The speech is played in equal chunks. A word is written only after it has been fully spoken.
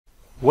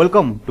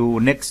Welcome to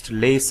next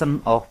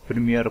lesson of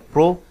Premiere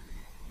Pro.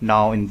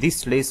 Now in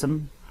this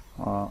lesson,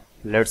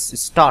 let's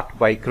start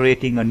by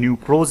creating a new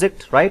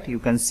project, right? You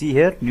can see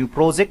here new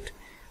project,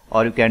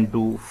 or you can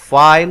do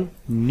file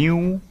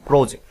new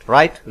project,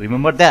 right?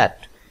 Remember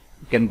that.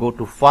 You can go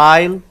to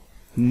file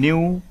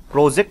new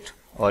project,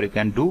 or you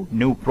can do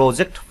new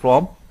project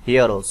from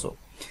here also.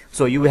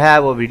 So you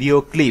have a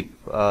video clip,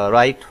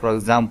 right? For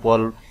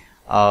example,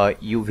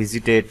 you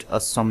visited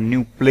some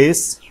new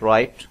place,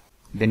 right?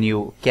 Then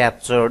you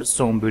captured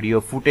some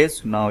video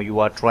footage. Now you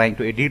are trying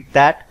to edit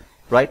that,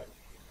 right?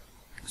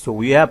 So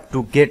we have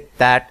to get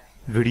that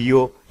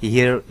video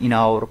here in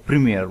our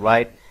Premiere,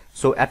 right?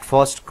 So at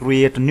first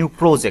create a new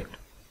project.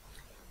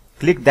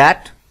 Click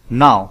that.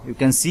 Now you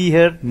can see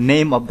here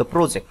name of the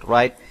project,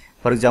 right?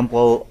 For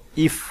example,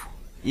 if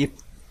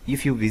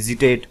you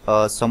visited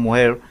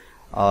somewhere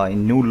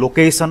in new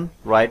location,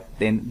 right,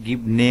 then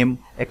give name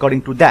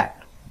according to that.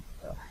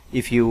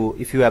 If you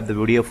have the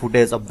video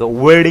footage of the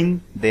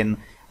wedding, then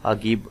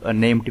give a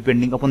name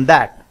depending upon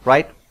that,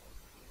 right?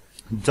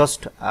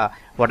 Just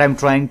what I'm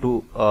trying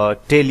to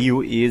tell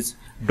you is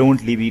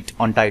don't leave it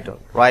untitled,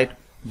 right?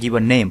 Give a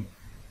name.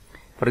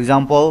 For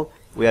example,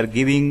 we are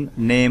giving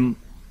name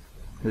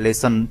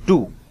lesson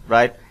 2,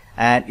 right?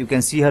 And you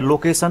can see her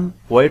location,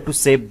 where to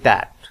save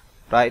that,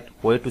 right?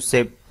 Where to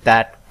save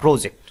that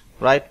project,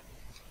 right?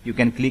 You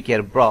can click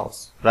here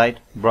browse, right?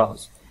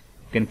 Browse.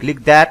 You can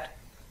click that.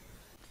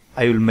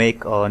 I will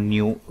make a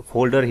new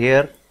folder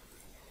here,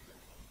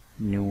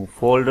 new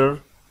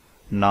folder.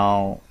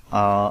 Now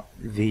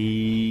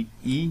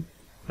VE,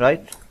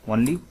 right,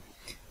 only.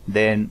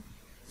 Then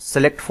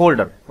select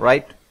folder,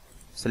 right?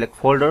 Select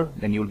folder,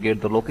 then you will get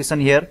the location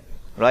here,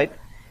 right?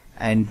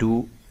 And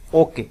do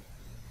OK.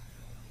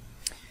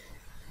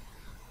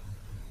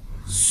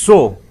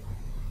 So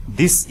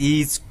this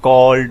is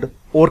called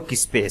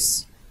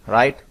Workspace,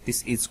 right?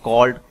 This is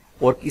called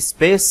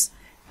Workspace.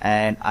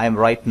 And I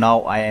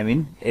am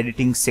in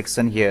editing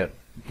section here.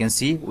 You can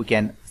see we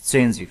can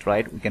change it,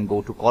 right? We can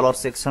go to color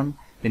section,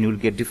 then you will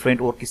get different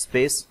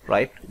Workspace,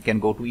 right? You can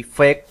go to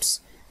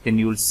effects, then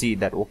you will see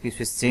that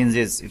Workspace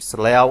changes its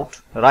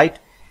layout, right?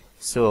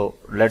 So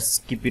let's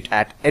keep it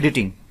at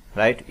editing,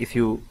 right? If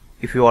you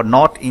are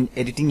not in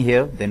editing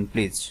here, then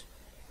please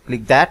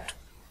click that.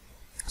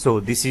 So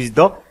this is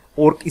the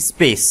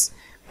Workspace.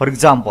 For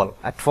example,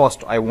 at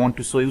first I want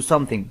to show you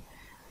something.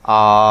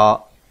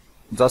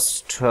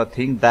 Just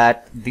think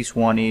that this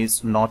one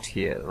is not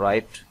here,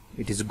 right?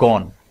 It is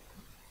gone.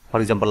 For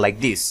example,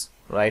 like this,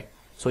 right?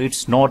 So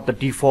it's not the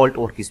default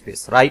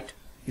Workspace, right?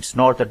 It's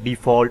not the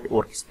default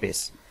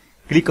Workspace.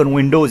 Click on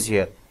Windows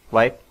here,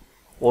 right?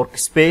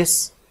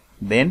 Workspace,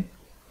 then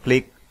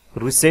click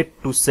reset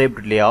to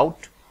saved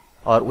layout,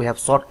 or we have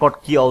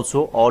shortcut key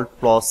also, Alt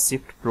plus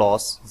Shift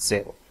plus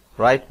 0,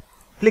 right?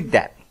 Click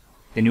that,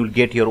 then you will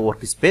get your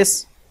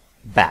Workspace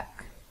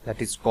back. That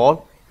is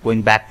called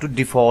going back to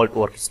default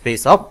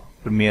Workspace of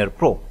Premiere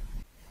Pro.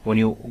 When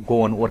you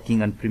go on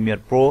working on Premiere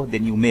Pro,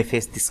 then you may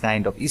face this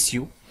kind of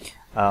issue.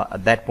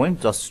 At that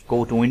point, just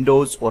go to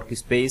Windows,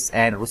 Workspace,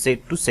 and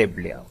reset to saved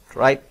layout,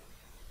 right?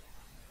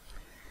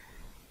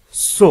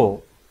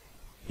 So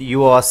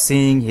you are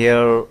seeing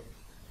here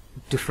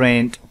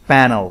different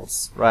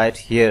panels, right?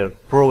 Here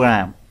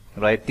program,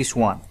 right? This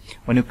one.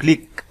 When you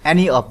click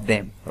any of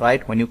them,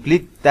 right? When you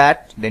click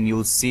that, then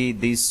you'll see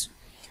this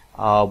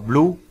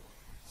blue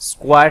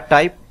square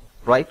type,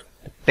 right?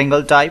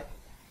 Rectangle type,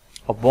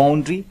 a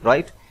boundary,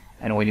 right?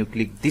 And when you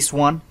click this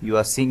one, you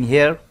are seeing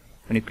here,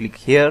 when you click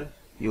here,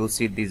 you will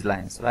see these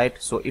lines, right?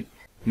 So it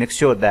makes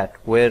sure that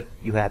where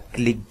you have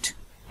clicked,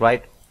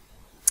 right?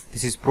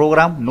 This is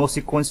program, no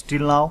sequence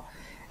till now.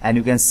 And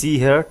you can see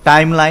here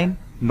timeline,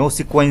 no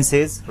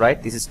sequences,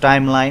 right? This is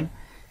timeline,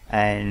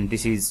 and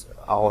this is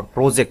our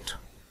project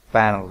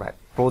panel, right?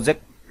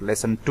 Project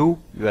lesson 2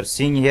 you are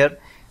seeing here.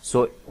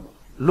 So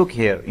look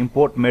here,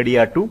 import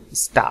media to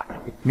start.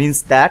 It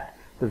means that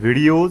the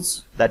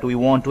videos that we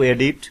want to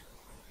edit,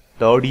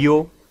 the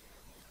audio,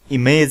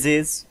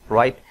 images,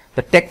 right,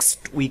 the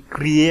text we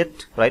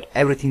create, right,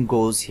 everything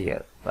goes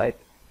here, right?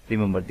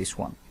 Remember this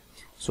one.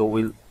 So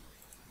we'll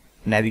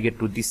navigate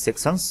to these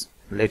sections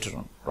later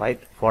on,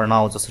 right? For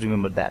now, just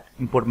remember that.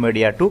 Import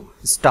media to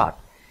start.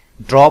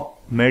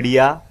 Drop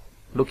media,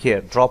 look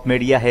here, drop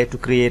media here to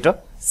create a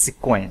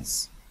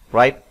sequence,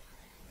 right?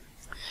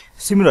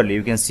 Similarly,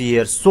 you can see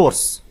here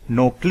source,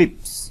 no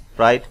clips,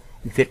 right?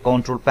 Effect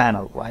control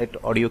panel, right?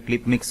 Audio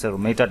clip mixer,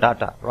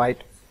 metadata, right?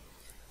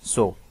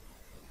 So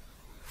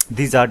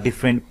these are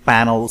different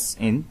panels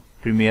in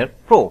Premiere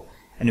Pro,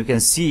 and you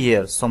can see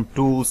here some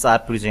tools are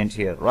present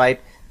here,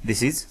 right?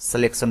 This is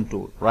selection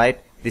tool, right?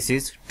 This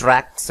is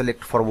track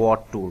select forward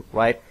tool,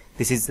 right?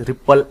 This is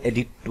ripple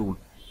edit tool.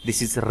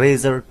 This is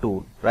razor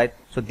tool, right?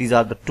 So these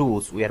are the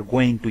tools we are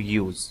going to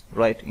use,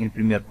 right? In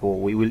Premiere Pro,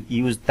 we will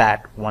use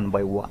that one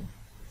by one,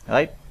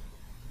 right?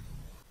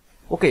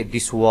 Okay,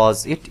 this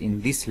was it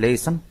in this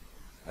lesson.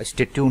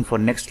 Stay tuned for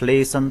next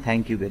lesson.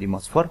 Thank you very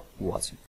much for watching.